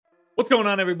What's going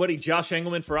on, everybody? Josh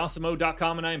Engelman for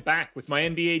Awesemo.com, and I'm back with my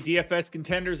NBA DFS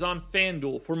contenders on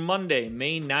FanDuel for Monday,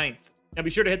 May 9th. Now be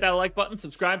sure to hit that like button,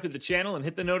 subscribe to the channel, and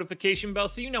hit the notification bell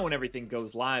so you know when everything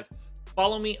goes live.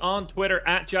 Follow me on Twitter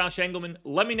at Josh Engelman.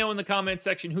 Let me know in the comment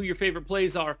section who your favorite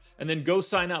plays are, and then go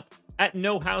sign up at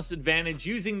No House Advantage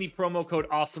using the promo code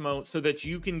Awesemo so that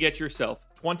you can get yourself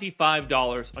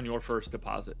 $25 on your first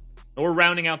deposit. And we're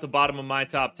rounding out the bottom of my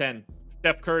top 10.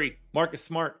 Steph Curry, Marcus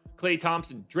Smart, Klay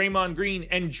Thompson, Draymond Green,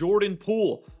 and Jordan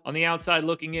Poole on the outside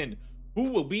looking in. Who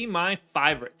will be my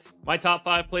favorites? My top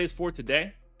 5 plays for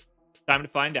today? Time to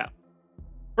find out.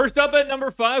 First up at number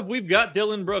 5, we've got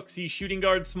Dillon Brooks. He's shooting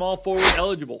guard, small forward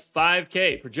eligible,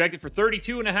 5K, projected for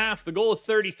 32.5. The goal is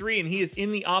 33, and he is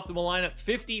in the optimal lineup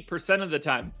 50% of the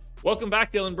time. Welcome back,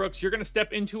 Dillon Brooks. You're going to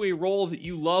step into a role that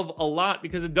you love a lot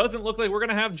because it doesn't look like we're going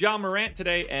to have Ja Morant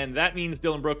today, and that means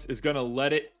Dillon Brooks is going to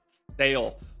let it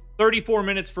sail. 34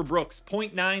 minutes for Brooks,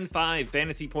 0.95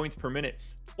 fantasy points per minute,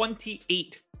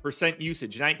 28%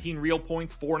 usage, 19 real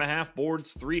points, 4.5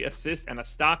 boards, 3 assists, and a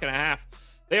stock and a half.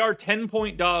 They are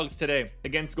 10-point dogs today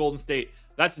against Golden State.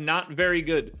 That's not very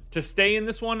good. To stay in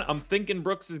this one, I'm thinking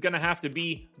Brooks is going to have to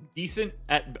be decent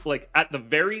at the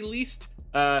very least.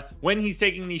 When he's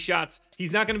taking these shots,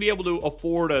 he's not going to be able to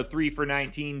afford a 3 for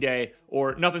 19 day,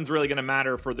 or nothing's really going to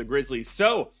matter for the Grizzlies.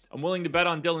 So I'm willing to bet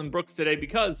on Dillon Brooks today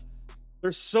because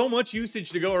there's so much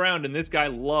usage to go around, and this guy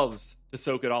loves to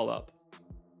soak it all up.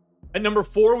 At number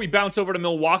 4, we bounce over to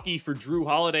Milwaukee for Jrue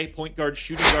Holiday, point guard,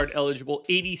 shooting guard eligible,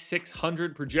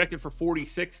 8,600, projected for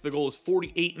 46. The goal is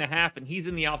 48.5, and he's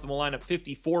in the optimal lineup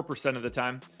 54% of the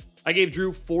time. I gave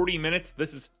Jrue 40 minutes.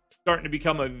 This is starting to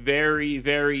become a very,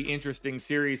 very interesting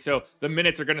series, so the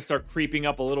minutes are going to start creeping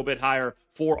up a little bit higher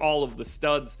for all of the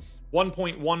studs.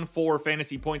 1.14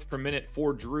 fantasy points per minute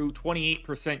for Jrue,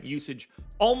 28% usage,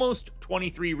 almost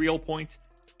 23 real points,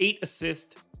 8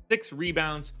 assists, 6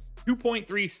 rebounds,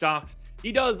 2.3 stocks.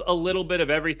 He does a little bit of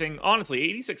everything. Honestly,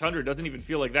 8,600 doesn't even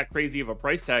feel like that crazy of a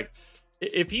price tag.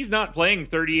 If he's not playing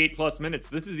 38 plus minutes,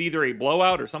 this is either a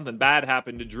blowout or something bad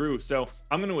happened to Jrue. So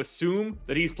I'm going to assume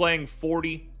that he's playing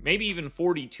 40, maybe even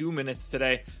 42 minutes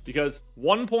today, because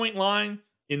 1 point line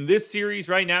in this series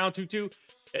right now, 2-2,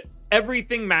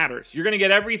 everything matters. You're going to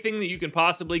get everything that you can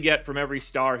possibly get from every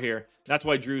star here. That's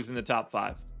why Jrue's in the top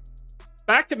 5.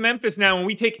 Back to Memphis now, and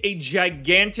we take a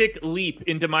gigantic leap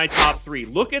into my top 3.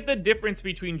 Look at the difference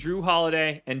between Jrue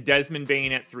Holiday and Desmond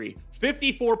Bane at 3.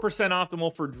 54%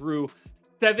 optimal for Jrue,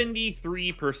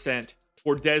 73%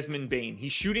 for Desmond Bane.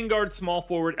 He's shooting guard, small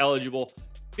forward eligible,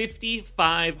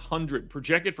 5,500,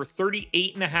 projected for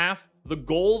 38.5. The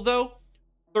goal, though,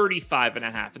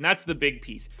 35.5, and that's the big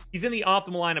piece. He's in the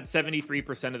optimal lineup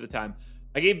 73% of the time.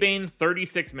 I gave Bane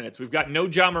 36 minutes. We've got no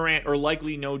Ja Morant, or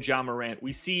likely no Ja Morant.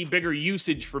 We see bigger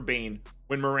usage for Bane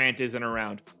when Morant isn't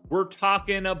around. We're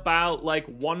talking about like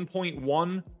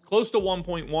 1.1, close to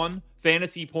 1.1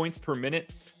 fantasy points per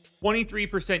minute,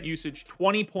 23% usage,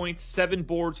 20 points, 7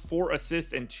 boards, 4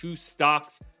 assists, and 2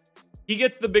 stocks. He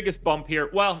gets the biggest bump here.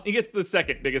 Well, he gets the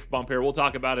second biggest bump here. We'll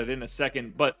talk about it in a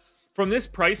second, but from this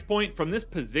price point, from this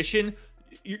position,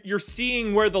 you're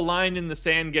seeing where the line in the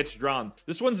sand gets drawn.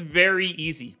 This one's very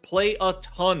easy. Play a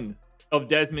ton of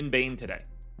Desmond Bane today.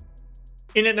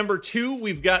 In at number 2,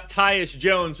 we've got Tyus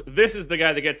Jones. This is the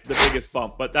guy that gets the biggest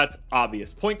bump, but that's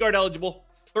obvious. Point guard eligible,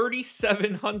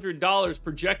 $3,700,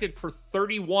 projected for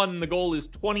 31. The goal is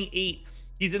 28.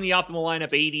 He's in the optimal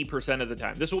lineup 80% of the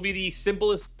time. This will be the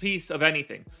simplest piece of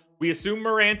anything. We assume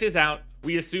Morant is out.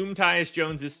 We assume Tyus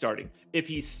Jones is starting. If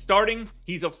he's starting,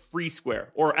 he's a free square,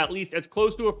 or at least as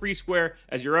close to a free square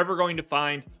as you're ever going to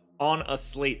find on a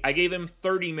slate. I gave him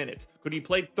 30 minutes. Could he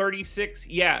play 36?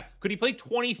 Yeah. Could he play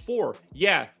 24?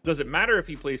 Yeah. Does it matter if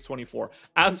he plays 24?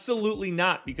 Absolutely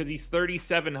not, because he's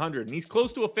 3,700, and he's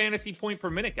close to a fantasy point per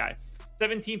minute guy.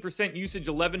 17% usage,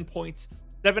 11 points,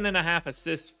 7.5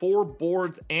 assists, 4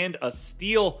 boards, and a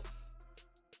steal.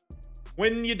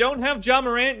 When you don't have Ja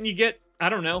Morant and you get, I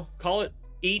don't know, call it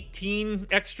 18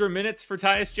 extra minutes for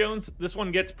Tyus Jones, this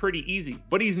one gets pretty easy.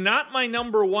 But he's not my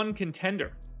number 1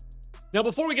 contender. Now,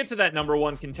 before we get to that number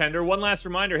 1 contender, one last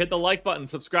reminder, hit the like button,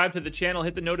 subscribe to the channel,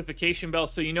 hit the notification bell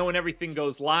so you know when everything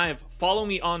goes live. Follow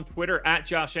me on Twitter at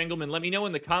Josh Engelman. Let me know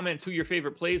in the comments who your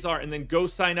favorite plays are, and then go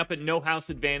sign up at No House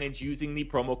Advantage using the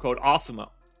promo code Awesemo.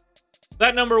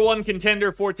 That number 1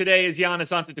 contender for today is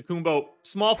Giannis Antetokounmpo.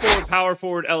 Small forward, power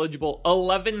forward eligible,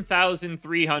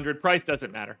 11,300. Price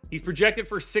doesn't matter. He's projected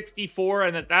for 64,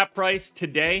 and at that price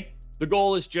today, the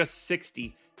goal is just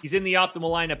 60. He's in the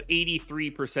optimal lineup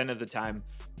 83% of the time.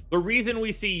 The reason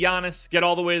we see Giannis get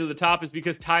all the way to the top is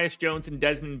because Tyus Jones and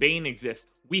Desmond Bane exist.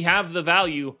 we have the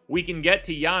value. We can get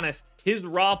to Giannis. His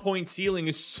raw point ceiling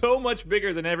is so much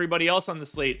bigger than everybody else on the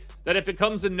slate that it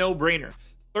becomes a no-brainer.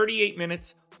 38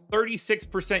 minutes,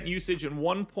 36% usage, and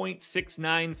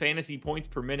 1.69 fantasy points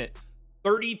per minute.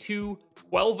 32,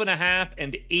 12.5,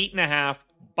 and 8.5.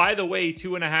 By the way,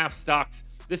 2.5 stocks.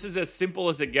 This is as simple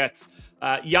as it gets.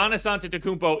 Giannis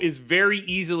Antetokounmpo is very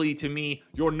easily, to me,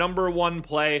 your number one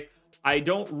play. I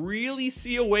don't really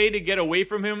see a way to get away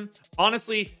from him.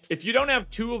 Honestly, if you don't have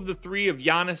two of the three of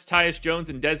Giannis, Tyus Jones,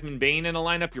 and Desmond Bane in a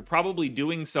lineup, you're probably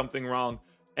doing something wrong.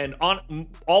 And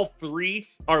all three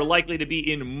are likely to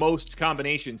be in most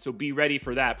combinations, so be ready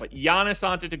for that. But Giannis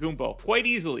Antetokounmpo, quite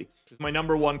easily, is my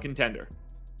number one contender.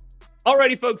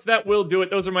 Alrighty, folks, that will do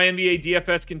it. Those are my NBA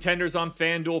DFS contenders on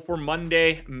FanDuel for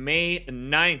Monday, May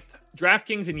 9th.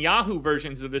 DraftKings and Yahoo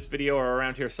versions of this video are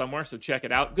around here somewhere, so check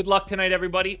it out. Good luck tonight,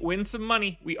 everybody. Win some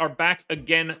money. We are back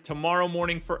again tomorrow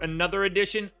morning for another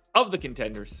edition of the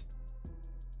Contenders.